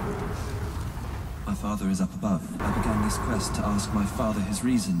it? My father is up above. I began this quest to ask my father his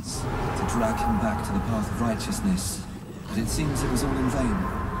reasons, to drag him back to the path of righteousness. But it seems it was all in vain.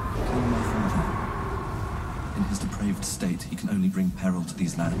 Kill my father. In his depraved state, he can only bring peril to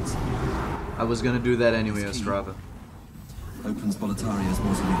these lands. I was gonna do that anyway, Ostrava. Opens Blighttown's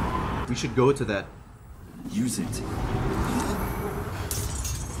mausoleum. We should go to that. Use it.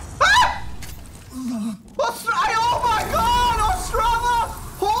 Ah! Oh my god, Ostrava!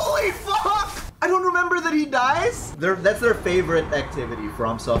 Holy fuck! I don't remember that he dies. That's their favorite activity,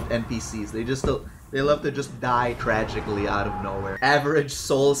 FromSoft NPCs. They love to just die tragically out of nowhere. Average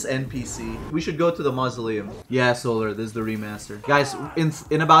Souls NPC. We should go to the mausoleum. Yeah, Solar, this is the remaster. Guys,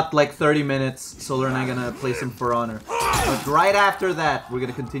 in about like 30 minutes, Solar and I are gonna play some For Honor. But right after that, we're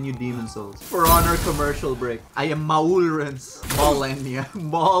gonna continue Demon's Souls. For Honor commercial break. I am Maulrins. Maulenia.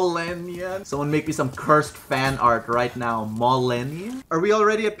 Someone make me some cursed fan art right now. Maulenia? Are we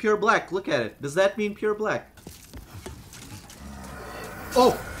already at pure black? Look at it. Does that mean pure black?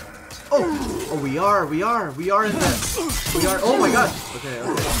 Oh! Oh, we are in that. We are, oh my god. Okay.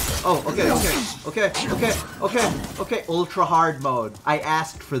 Oh, okay. Ultra hard mode. I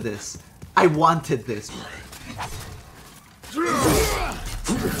asked for this. I wanted this.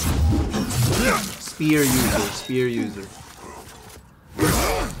 Spear user.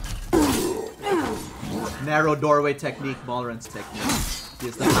 Narrow doorway technique, Maulrins technique. He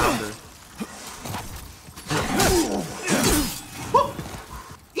is the founder.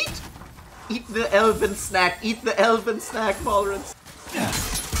 Eat the elven snack, Maulrins.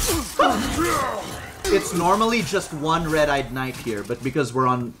 It's normally just one red-eyed knight here, but because we're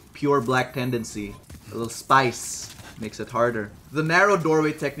on pure black tendency, a little spice makes it harder. The narrow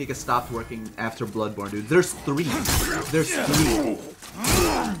doorway technique has stopped working after Bloodborne, dude. There's 3. There's 3.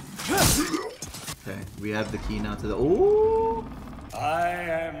 Okay, we have the key now to the... Ooh! I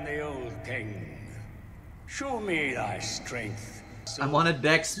am the old king. Show me thy strength. I'm on a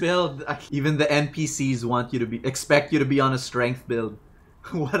dex build. Even the NPCs want you to expect you to be on a strength build.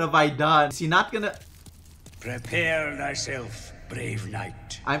 What have I done? Is he not gonna... Prepare thyself, brave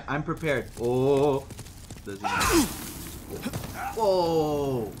knight. I'm prepared. Oh. Does he...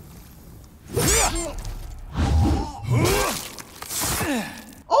 Whoa.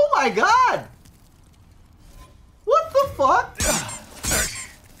 Oh my god! What the fuck?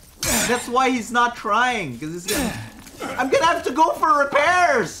 That's why he's not trying, because he's gonna... I'm gonna have to go for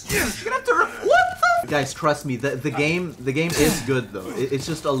repairs! I'm gonna have to what the... Guys, trust me, the game is good though. It's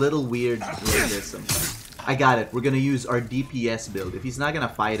just a little weird like this sometimes. I got it. We're gonna use our DPS build. If he's not gonna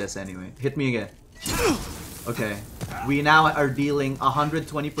fight us anyway. Hit me again. Okay. We now are dealing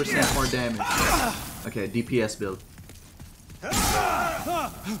 120% more damage. Okay, DPS build.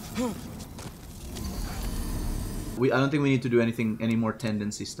 I don't think we need to do any more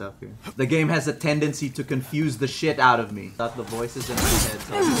tendency stuff here. The game has a tendency to confuse the shit out of me. Thought the voices in my head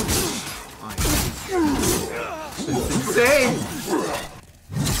tell me. It's insane!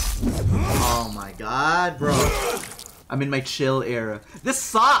 Oh my god, bro. I'm in my chill era. This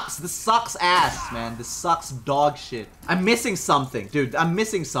sucks! This sucks ass, man. This sucks dog shit. I'm missing something. Dude, I'm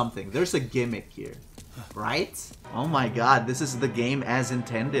missing something. There's a gimmick here. Right? Oh my god, this is the game as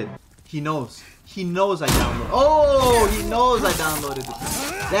intended. He knows. He knows I downloaded. Oh, he knows I downloaded it.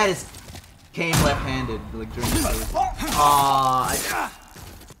 That is came left-handed, like during the phase.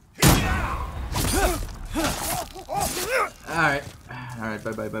 Alright. Alright,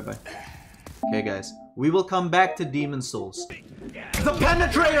 bye. Okay, guys. We will come back to Demon Souls. The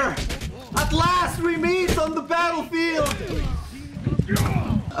Penetrator! At last we meet on the battlefield!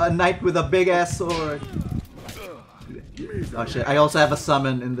 A knight with a big-ass sword. Oh shit, I also have a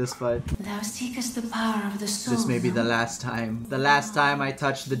summon in this fight. Thou seekest the power of the soul. This may be the last time. The last time I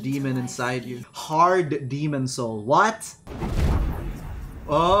touch the demon inside you. Hard demon soul. What?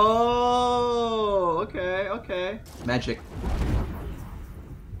 Oh, okay. Magic.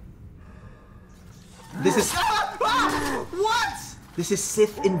 This is... What? This is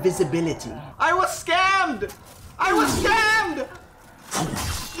Sith invisibility. I was scammed! I was scammed!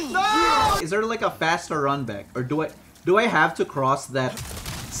 No! Is there like a faster run back? Or do I have to cross that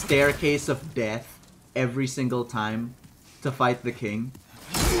staircase of death every single time to fight the king?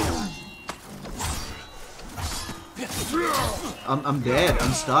 I'm dead.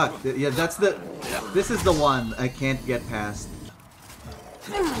 I'm stuck. Yeah, this is the one I can't get past.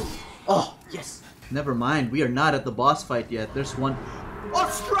 Oh, yes. Never mind. We are not at the boss fight yet. There's one.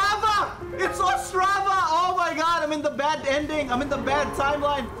 Ostrava! It's Ostrava! Oh my god, I'm in the bad ending. I'm in the bad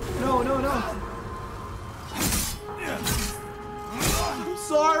timeline. No. I'm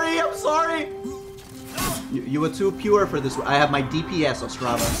sorry. You were too pure for this. I have my DPS,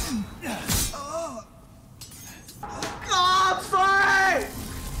 Ostrava. Oh, I'm sorry!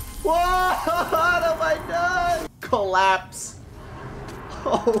 What have I done? Collapse.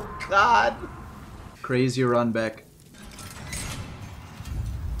 Oh god. Crazy run back.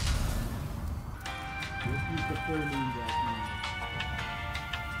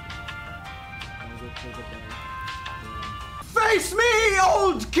 Face me,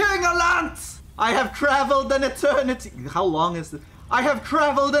 old King Allant! I have traveled an eternity. How long is this? I have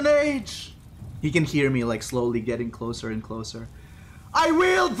traveled an age. He can hear me like slowly getting closer and closer. I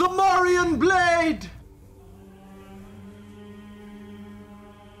wield the Morian blade.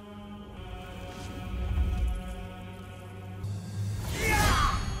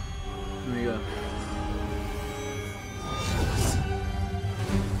 Here we go.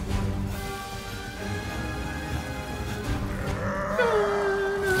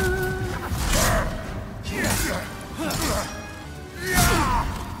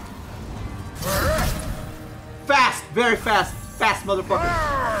 Fast! Very fast! Fast, motherfucker!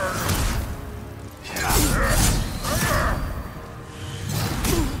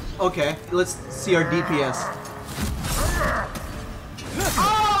 Okay, let's see our DPS.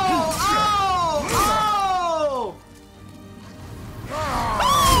 Oh!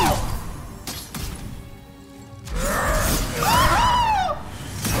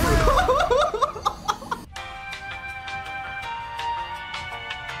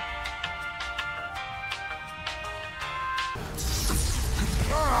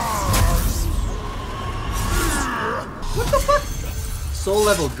 What the fuck? Soul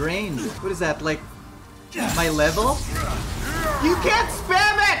level drained. What is that, like my level? You can't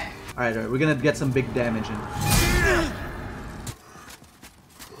spam it! Alright, we're gonna get some big damage in.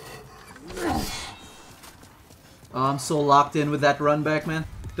 Oh, I'm so locked in with that run back, man.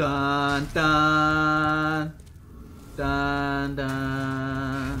 Dun dun dun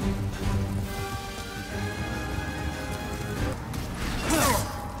dun.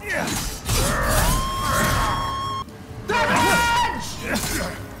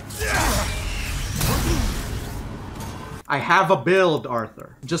 I have a build,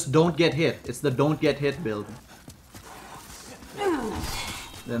 Arthur. Just don't get hit. It's the don't get hit build.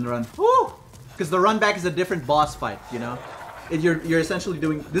 Then run. Woo! Because the run back is a different boss fight, you know? You're essentially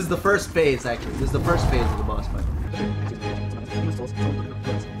doing... This is the first phase, actually. This is the first phase of the boss fight.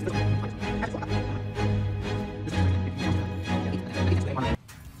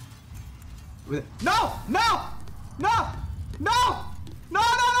 No! No! No! No! No, no,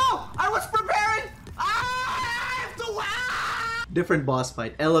 no! I was preparing! I have to... Different boss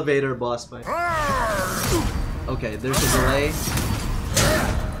fight. Elevator boss fight. Okay, there's a delay.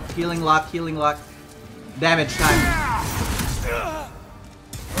 Healing lock, healing lock. Damage time.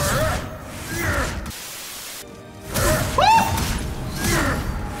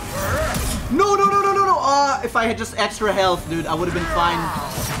 No, no, no, no, no, no! If I had just extra health, dude, I would have been fine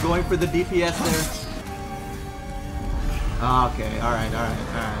going for the DPS there. Okay, alright, alright,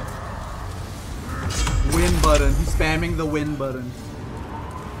 alright. Win button. He's spamming the win button.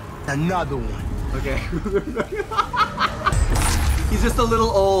 Another one. Okay. He's just a little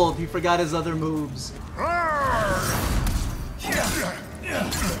old. He forgot his other moves. No!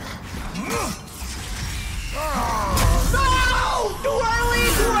 Too early!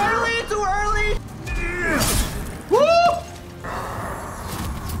 Too early! Too early! Woo!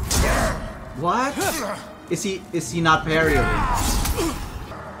 What? Is he not parrying?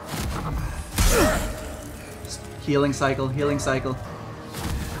 Healing cycle, healing cycle.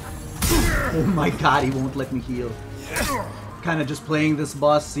 Oh my god, he won't let me heal. Kinda just playing this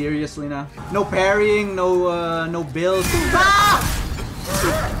boss seriously now. No parrying, no build. Ah!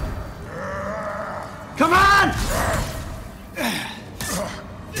 Come on!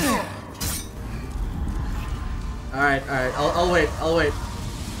 Alright, alright, I'll wait, I'll wait.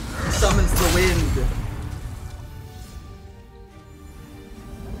 He summons the wind.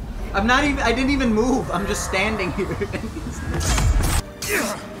 I didn't even move. I'm just standing here.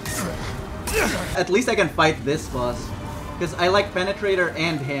 At least I can fight this boss. Because I like Penetrator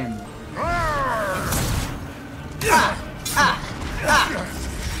and him. Ah! Ah! Ah!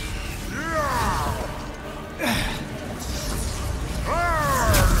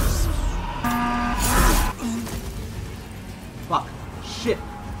 Fuck. Shit.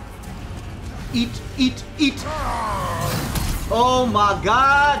 Eat, eat, eat! Oh my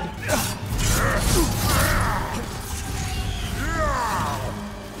god!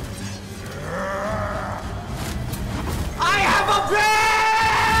 I have a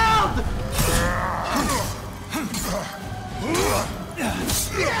build!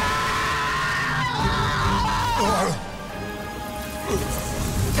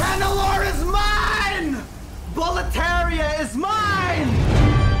 Canalor is mine! Boletaria is mine!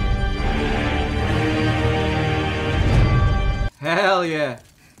 Hell yeah.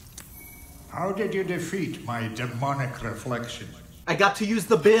 How did you defeat my demonic reflection? I got to use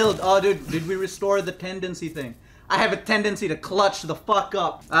the build. Oh, dude, did we restore the tendency thing? I have a tendency to clutch the fuck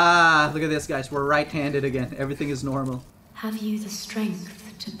up. Ah, look at this, guys. We're right-handed again. Everything is normal. Have you the strength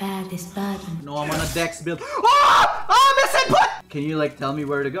to bear this burden? No, I'm on a dex build. Oh! Oh, misinput! Can you, like, tell me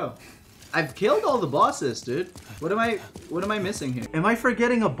where to go? I've killed all the bosses, dude. What am I missing here? Am I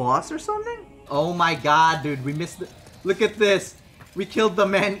forgetting a boss or something? Oh my god, dude. We missed the... Look at this. We killed the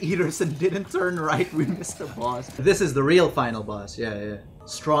man-eaters and didn't turn right. We missed the boss. This is the real final boss. Yeah, yeah.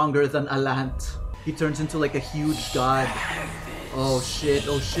 Stronger than Allant. He turns into like a huge god. Oh shit,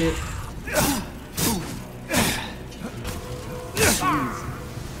 oh shit. Jeez.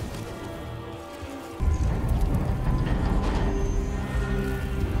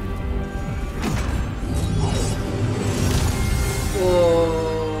 Oh.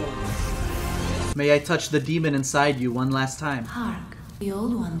 May I touch the demon inside you one last time? Hark, the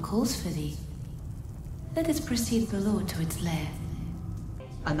old one calls for thee. Let us proceed below to its lair.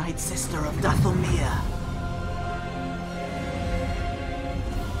 A night sister of Dathomir.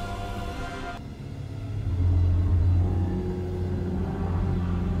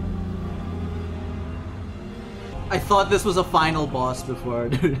 I thought this was a final boss before.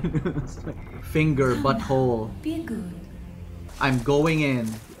 Finger, butthole. Be good. I'm going in.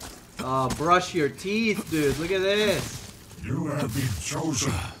 Brush your teeth, dude. Look at this. You have been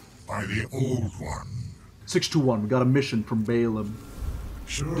chosen by the Old One. 621, we got a mission from Balaam.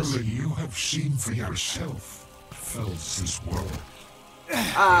 Surely you have seen for yourself, felt this world.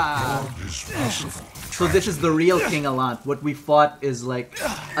 Ah. God is merciful. So this is the real King Allant. What we fought is like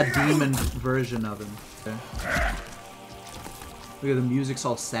a demon version of him. Okay. Look at the music's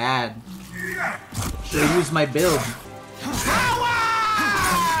all sad. Should I use my build?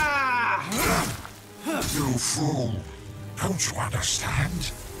 You fool! Don't you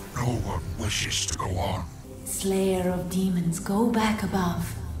understand? No one wishes to go on. Slayer of demons, go back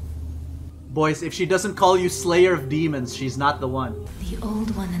above. Boys, if she doesn't call you Slayer of Demons, she's not the one. The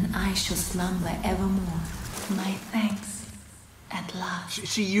old one and I shall slumber evermore. My thanks, at last.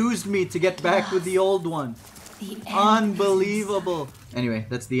 She used me to get back with the old one. The end Unbelievable. Anyway,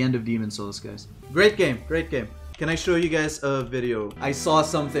 that's the end of Demon Souls, guys. Great game, great game. Can I show you guys a video? I saw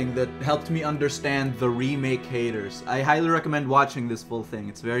something that helped me understand the remake haters. I highly recommend watching this full thing.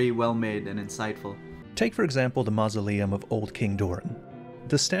 It's very well made and insightful. Take for example the mausoleum of old King Doran.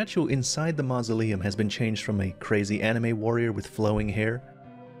 The statue inside the mausoleum has been changed from a crazy anime warrior with flowing hair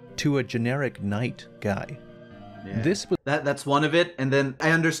to a generic knight guy. Yeah. This would that's one of it, and then I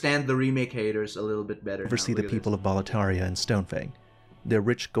understand the remake haters a little bit better. oversee the people of Boletaria and Stonefang. Their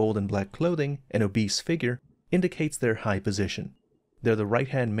rich gold and black clothing and obese figure indicates their high position. They're the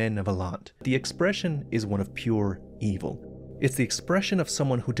right-hand men of Allant. The expression is one of pure evil. It's the expression of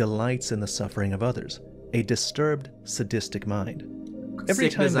someone who delights in the suffering of others, a disturbed, sadistic mind. Every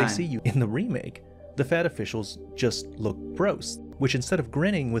Sick time design. they see you in the remake, the fat officials just look gross, which instead of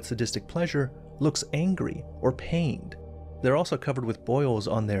grinning with sadistic pleasure, looks angry or pained. They're also covered with boils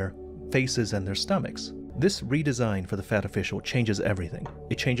on their faces and their stomachs. This redesign for the fat official changes everything.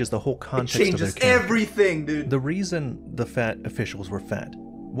 It changes the whole context of their changes character. everything, dude. The reason the fat officials were fat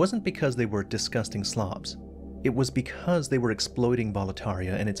wasn't because they were disgusting slobs. It was because they were exploiting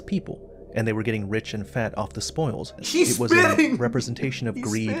Boletaria and its people, and they were getting rich and fat off the spoils. He's it was spitting! a representation of He's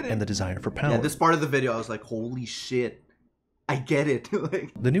greed spitting! and the desire for power. Yeah, this part of the video, I was like, holy shit. I get it.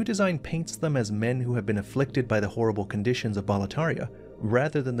 Like, The new design paints them as men who have been afflicted by the horrible conditions of Boletaria,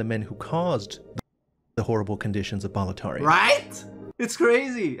 rather than the men who caused the horrible conditions of Boletaria. right? It's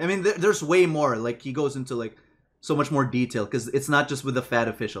crazy. I mean, there's way more. Like, he goes into, like, so much more detail, because it's not just with the fat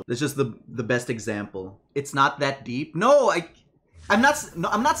official. It's just the best example. It's not that deep. No, I'm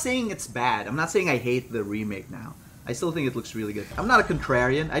not saying it's bad. I'm not saying I hate the remake now. I still think it looks really good. I'm not a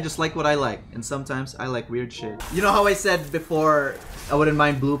contrarian. I just like what I like. And sometimes I like weird shit. You know how I said before I wouldn't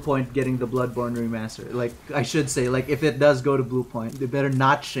mind Bluepoint getting the Bloodborne remaster? Like, I should say, like, if it does go to Bluepoint, they better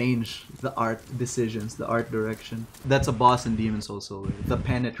not change the art decisions, the art direction. That's a boss in Demon Souls Solar, the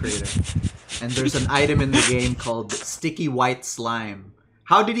Penetrator. And there's an item in the game called Sticky White Slime.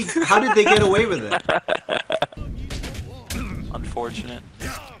 How did they get away with it? Unfortunate.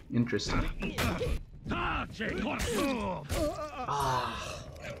 Interesting.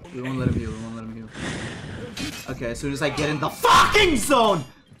 We won't let him heal, we won't let him heal. Okay, as soon as I get in the fucking zone!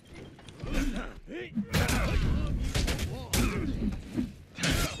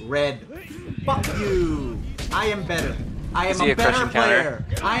 Red. Fuck you! I am better. I am a better player.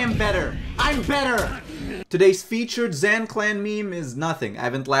 I am better. I'm better! Today's featured Zan Clan meme is nothing. I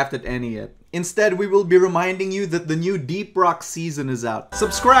haven't laughed at any yet. Instead, we will be reminding you that the new Deep Rock season is out.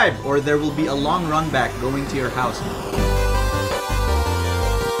 Subscribe, or there will be a long run back going to your house.